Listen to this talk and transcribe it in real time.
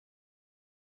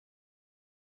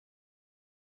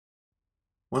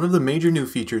One of the major new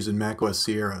features in macOS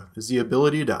Sierra is the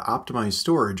ability to optimize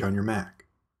storage on your Mac.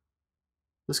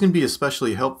 This can be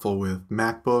especially helpful with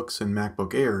MacBooks and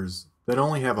MacBook Airs that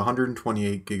only have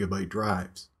 128GB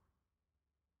drives.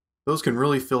 Those can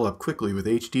really fill up quickly with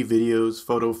HD videos,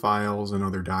 photo files, and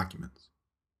other documents.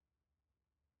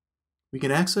 We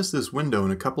can access this window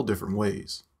in a couple different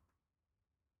ways.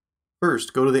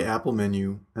 First, go to the Apple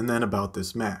menu and then About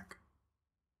This Mac.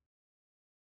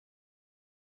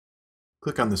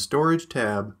 Click on the Storage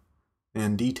tab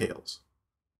and Details.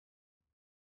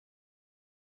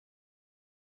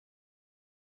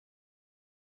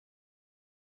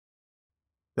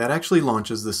 That actually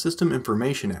launches the System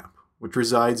Information app, which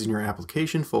resides in your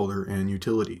Application folder and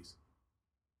Utilities.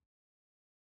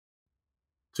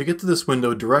 To get to this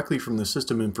window directly from the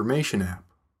System Information app,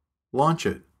 launch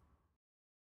it,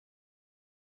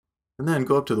 and then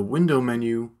go up to the Window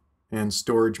menu and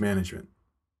Storage Management.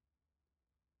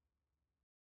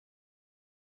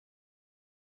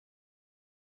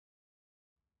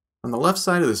 On the left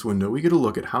side of this window, we get a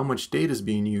look at how much data is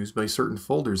being used by certain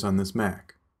folders on this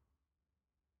Mac.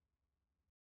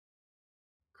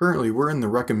 Currently, we're in the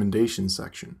Recommendations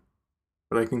section,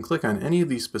 but I can click on any of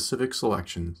these specific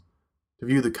selections to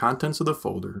view the contents of the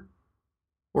folder,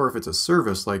 or if it's a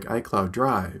service like iCloud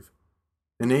Drive,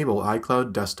 enable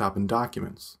iCloud Desktop and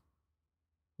Documents,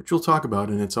 which we'll talk about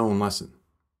in its own lesson.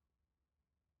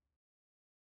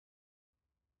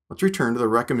 Let's return to the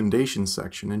Recommendations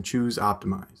section and choose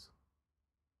Optimize.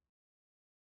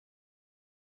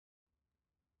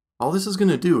 All this is going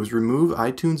to do is remove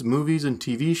iTunes movies and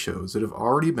TV shows that have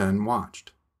already been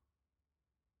watched.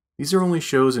 These are only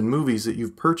shows and movies that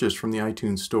you've purchased from the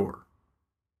iTunes Store.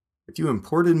 If you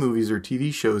imported movies or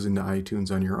TV shows into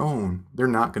iTunes on your own, they're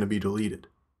not going to be deleted.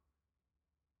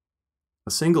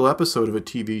 A single episode of a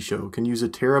TV show can use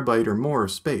 1 terabyte or more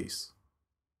of space.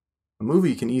 A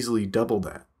movie can easily double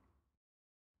that.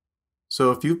 So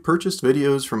if you've purchased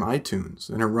videos from iTunes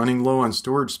and are running low on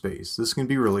storage space, this can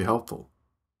be really helpful.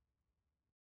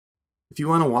 If you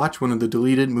want to watch one of the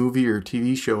deleted movie or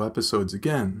TV show episodes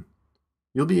again,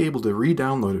 you'll be able to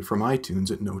re-download it from iTunes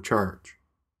at no charge.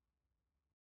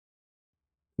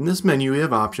 In this menu, we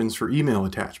have options for email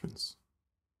attachments.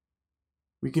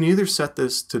 We can either set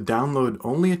this to download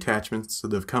only attachments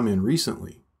that have come in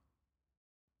recently,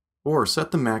 or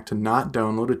set the Mac to not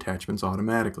download attachments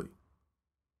automatically.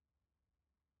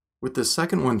 With the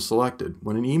second one selected,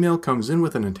 when an email comes in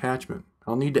with an attachment,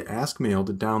 I'll need to ask Mail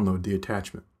to download the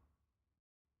attachment.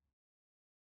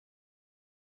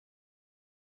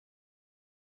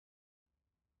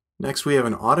 Next, we have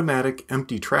an automatic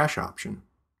empty trash option.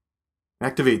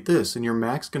 Activate this and your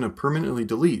Mac's going to permanently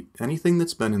delete anything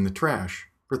that's been in the trash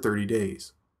for 30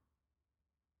 days.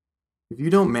 If you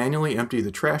don't manually empty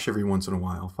the trash every once in a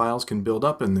while, files can build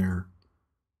up in there,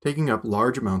 taking up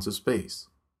large amounts of space.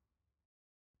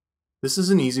 This is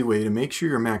an easy way to make sure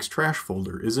your Mac's trash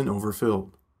folder isn't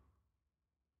overfilled.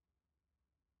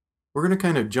 We're going to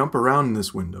kind of jump around in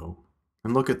this window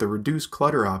and look at the Reduce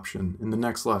Clutter option in the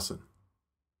next lesson.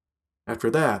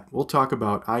 After that, we'll talk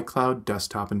about iCloud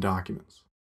Desktop and Documents.